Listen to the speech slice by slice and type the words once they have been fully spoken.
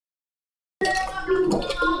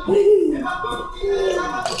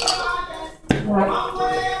Get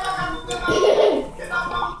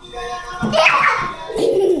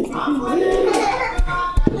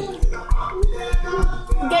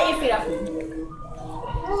your feet up.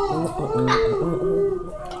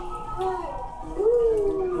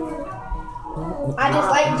 I just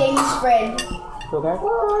like Jamie's friend. Okay?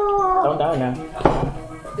 Don't die now.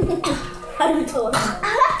 How do you talk?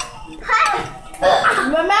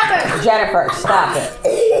 Remember, Jennifer, stop it.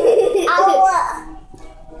 I'm joking.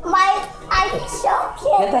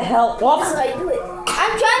 Get the hell off. That's how you do it.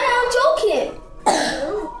 I'm trying to unchoke him.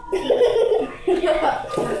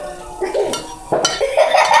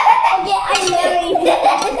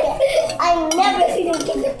 I'm never gonna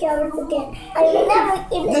get the carrots again. I'm never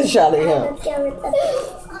gonna This is Charlie Hill.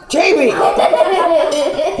 Jamie!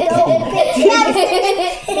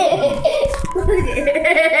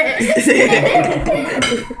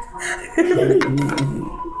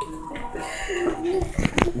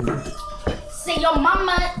 Say your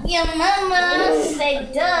mama, say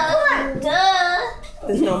duh.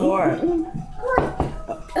 There's no more.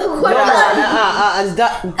 It's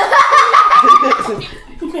done.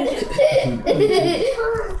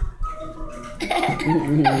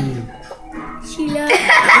 Sheila.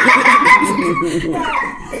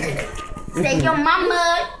 Say your mama.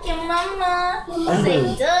 Say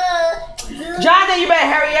duh. Jonathan, you better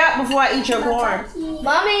hurry up before I eat your corn.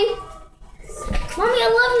 Mommy, I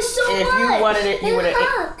love you so much. If you wanted it, you would have.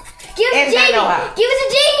 Give it to Jamie. Give it to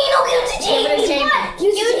Jamie. No, give it to Jamie.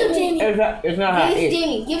 Give it to Jamie. It's not hot. Give it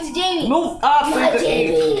to Jamie. Move up.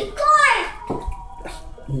 Jamie.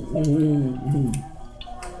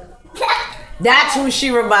 That's who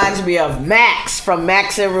she reminds me of. Max from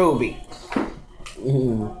Max and Ruby.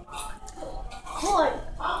 Corn.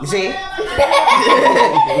 You see? And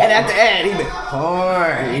at the end, he be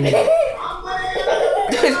corn.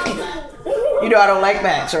 You know I don't like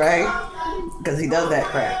Max, right? Because he does that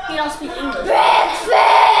crap. He don't speak English.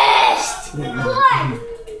 Breakfast! Corn!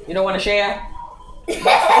 You don't want to share?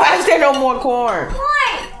 Why is there no more corn?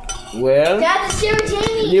 Corn! Well, Dad, the share with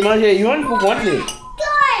Jamie. you want to put one thing.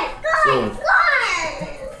 Corn!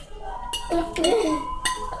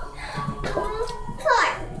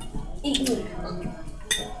 Eat me.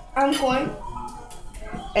 I'm corn.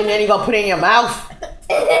 And then you gonna put it in your mouth.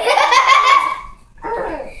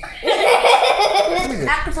 I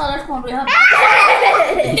can tell that's gonna be her.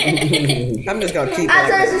 I'm just gonna keep it. I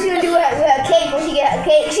told her she's gonna do it with her cake when she get her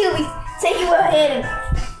cake. She'll be taking with her hand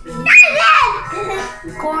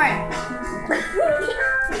and corn.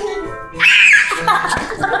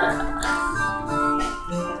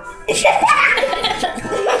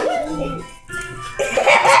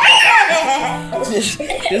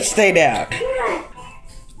 Just stay down.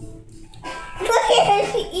 Look at her,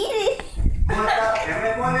 she eating.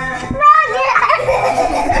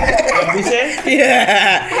 You say?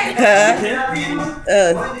 Yeah.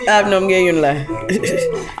 I'm not giving you none.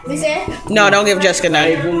 You say? No, don't give Jessica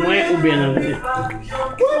none.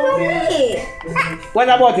 What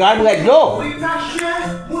about you? I'm like, go.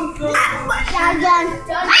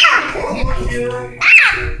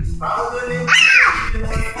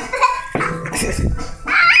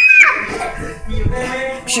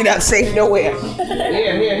 She not safe nowhere.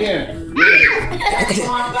 Here.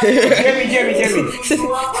 Jimmy.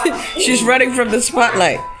 She's running from the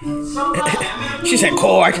spotlight. She said,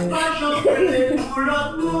 corn. Dad,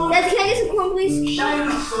 can I get some corn, please?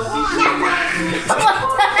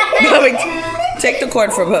 Mommy, take the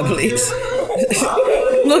corn from her, please.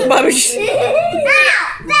 Look, Mommy.